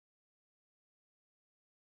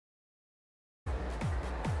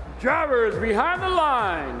Drivers behind the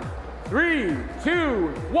line. 3, 2,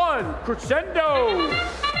 1, crescendo.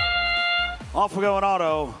 Off we go in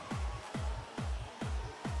auto.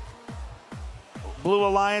 Blue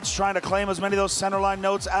Alliance trying to claim as many of those centerline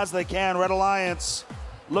notes as they can. Red Alliance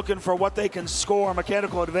looking for what they can score.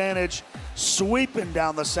 Mechanical Advantage sweeping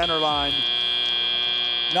down the center line.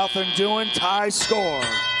 Nothing doing, tie score.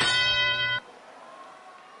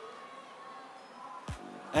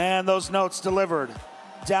 And those notes delivered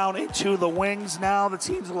down into the wings. Now the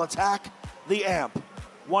teams will attack the amp.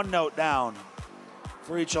 One note down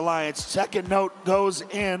for each alliance. Second note goes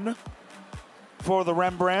in for the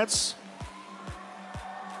Rembrandts.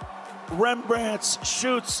 Rembrandts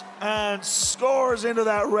shoots and scores into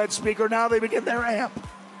that red speaker. Now they begin their amp.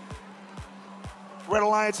 Red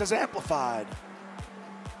Alliance has amplified.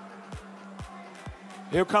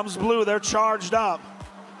 Here comes blue, they're charged up.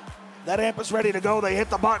 That amp is ready to go, they hit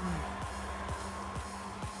the button.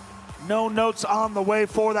 No notes on the way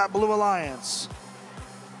for that Blue Alliance.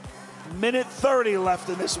 Minute 30 left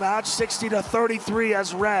in this match, 60-33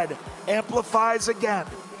 as red amplifies again.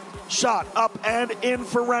 Shot up and in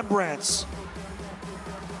for Rembrandts.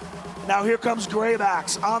 Now here comes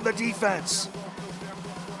Graybacks on the defense.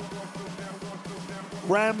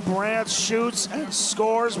 Rembrandts shoots and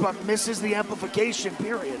scores but misses the amplification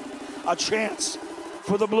period. A chance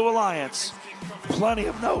for the Blue Alliance. Plenty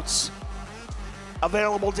of notes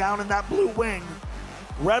available down in that blue wing.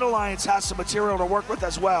 Red Alliance has some material to work with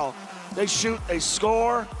as well. They shoot, they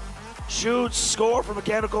score, shoot, score for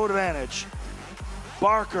Mechanical Advantage.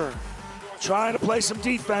 Barker trying to play some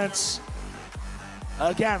defense.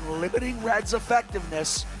 Again, limiting Red's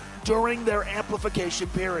effectiveness during their amplification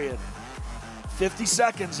period. 50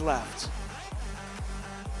 seconds left.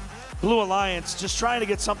 Blue Alliance just trying to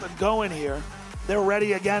get something going here. They're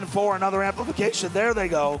ready again for another amplification. There they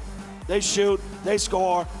go. They shoot, they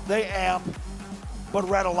score, they amp. But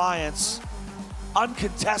Red Alliance,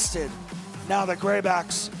 uncontested, now that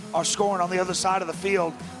Graybacks are scoring on the other side of the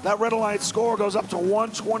field. That Red Alliance score goes up to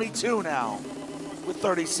 122 now with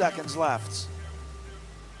 30 seconds left.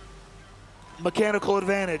 Mechanical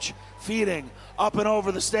Advantage feeding up and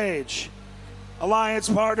over the stage. Alliance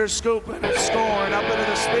partners scooping and scoring up into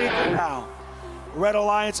the speaker now. Red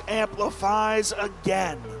Alliance amplifies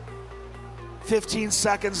again. 15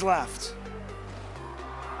 seconds left.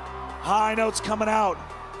 High notes coming out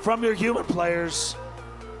from your human players.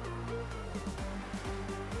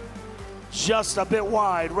 Just a bit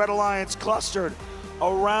wide. Red Alliance clustered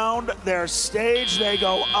around their stage. They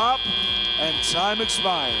go up and time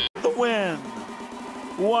expired. The win,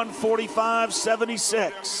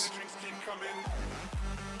 145-76.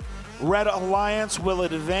 Red Alliance will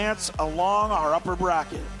advance along our upper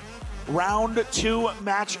bracket. Round 2,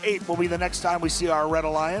 match 8 will be the next time we see our Red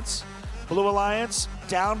Alliance. Blue Alliance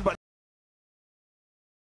down but